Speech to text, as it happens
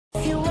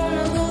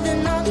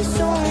be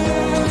so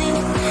lonely.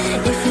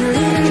 If you're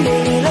leaving,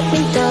 baby, let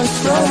me down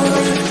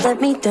slowly.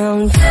 Let me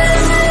down.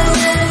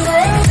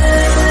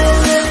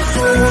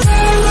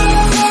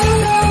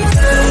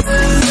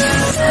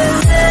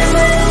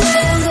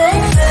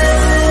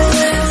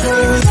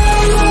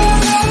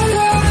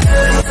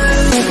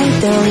 Let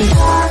me down.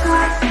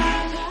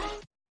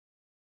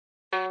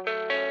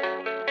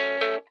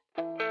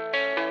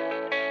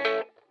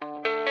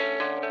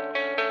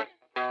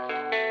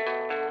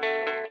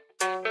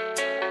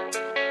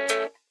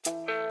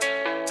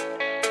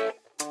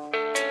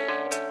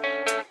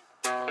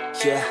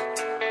 Yeah,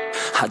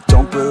 I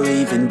don't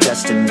believe in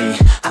destiny,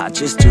 I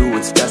just do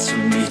what's best for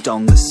me.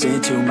 Don't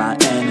listen to my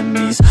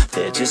enemies,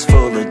 they're just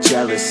full of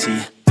jealousy.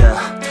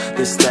 Yeah,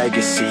 this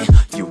legacy,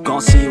 you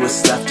gon' see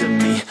what's left of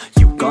me.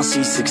 You gon'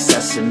 see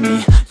success in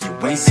me,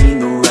 you ain't seen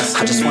the rest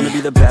of me. I just wanna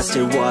be the best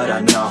at what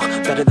I know,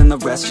 better than the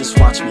rest, just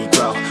watch me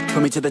grow.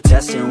 Put me to the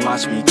test and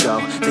watch me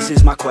go. This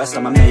is my quest,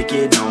 I'ma make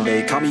it known.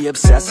 They call me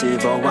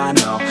obsessive, oh I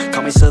know.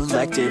 Call me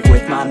selective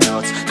with my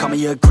notes, call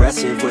me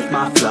aggressive with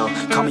my flow,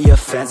 call me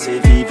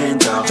offensive even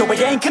though Joe, I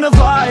ain't gonna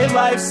lie,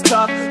 life's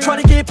tough.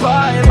 Try to get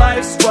by,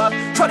 life's rough.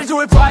 Try to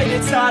do it right,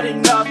 it's not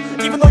enough.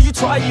 Even though you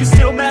try, you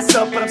still mess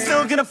up. But I'm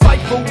still gonna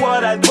fight for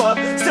what I love,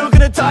 still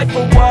gonna die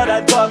for what I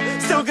love,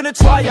 still gonna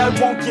try, I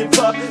won't give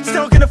up,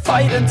 still gonna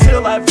fight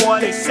until I've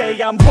won. They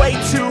say I'm way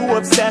too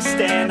obsessed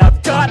and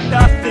I've got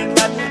nothing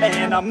left,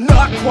 and I'm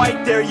not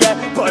quite there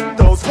yet, but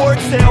those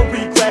words they'll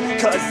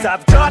regret, cause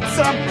I've got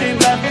something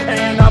left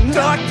and I'm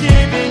not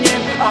giving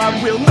in.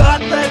 I will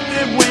not let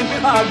them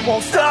win, I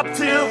won't stop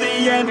till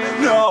the end,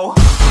 no.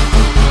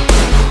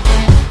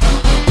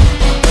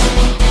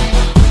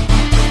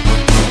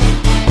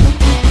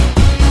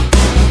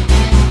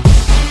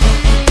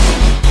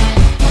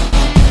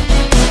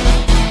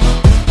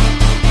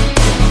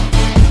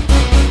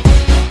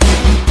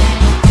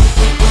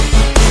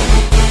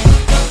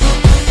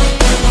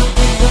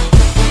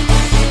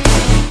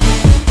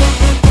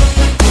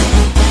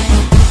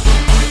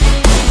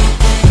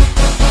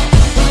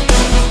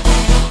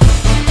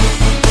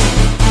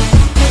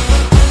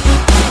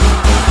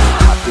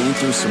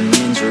 Some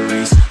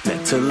injuries,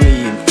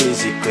 mentally and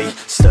physically.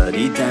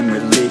 Studied them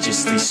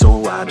religiously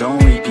so I don't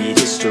repeat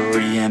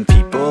history. And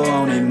people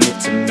won't admit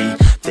to me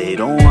they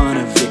don't want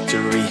a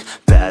victory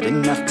bad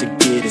enough to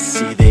get a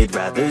C. They'd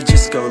rather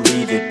just go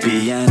leave it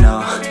be. I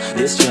know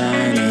this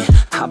journey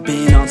I've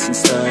been on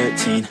since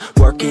 13,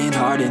 working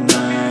hard and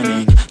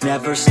learning,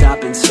 never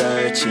stopping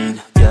searching.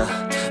 Yeah,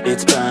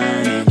 it's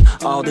burning,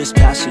 all this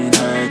passion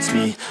hurts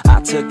me. I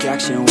took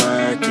action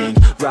working,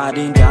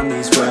 writing down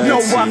these words.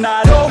 No, I'm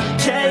not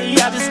okay,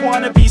 I just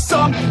wanna be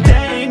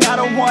something. I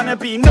don't wanna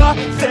be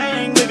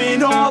nothing,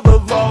 living all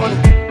alone.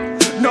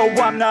 No,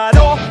 I'm not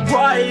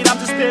alright, I'm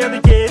just barely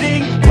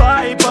getting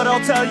by. But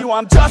I'll tell you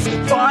I'm just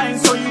fine,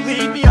 so you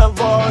leave me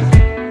alone.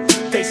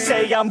 They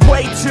say I'm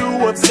way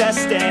too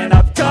obsessed and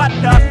I've got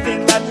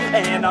nothing left,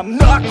 and I'm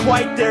not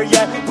quite there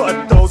yet,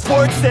 but those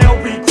words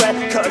they'll regret,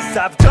 cause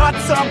I've got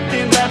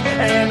something left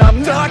and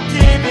I'm not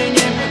giving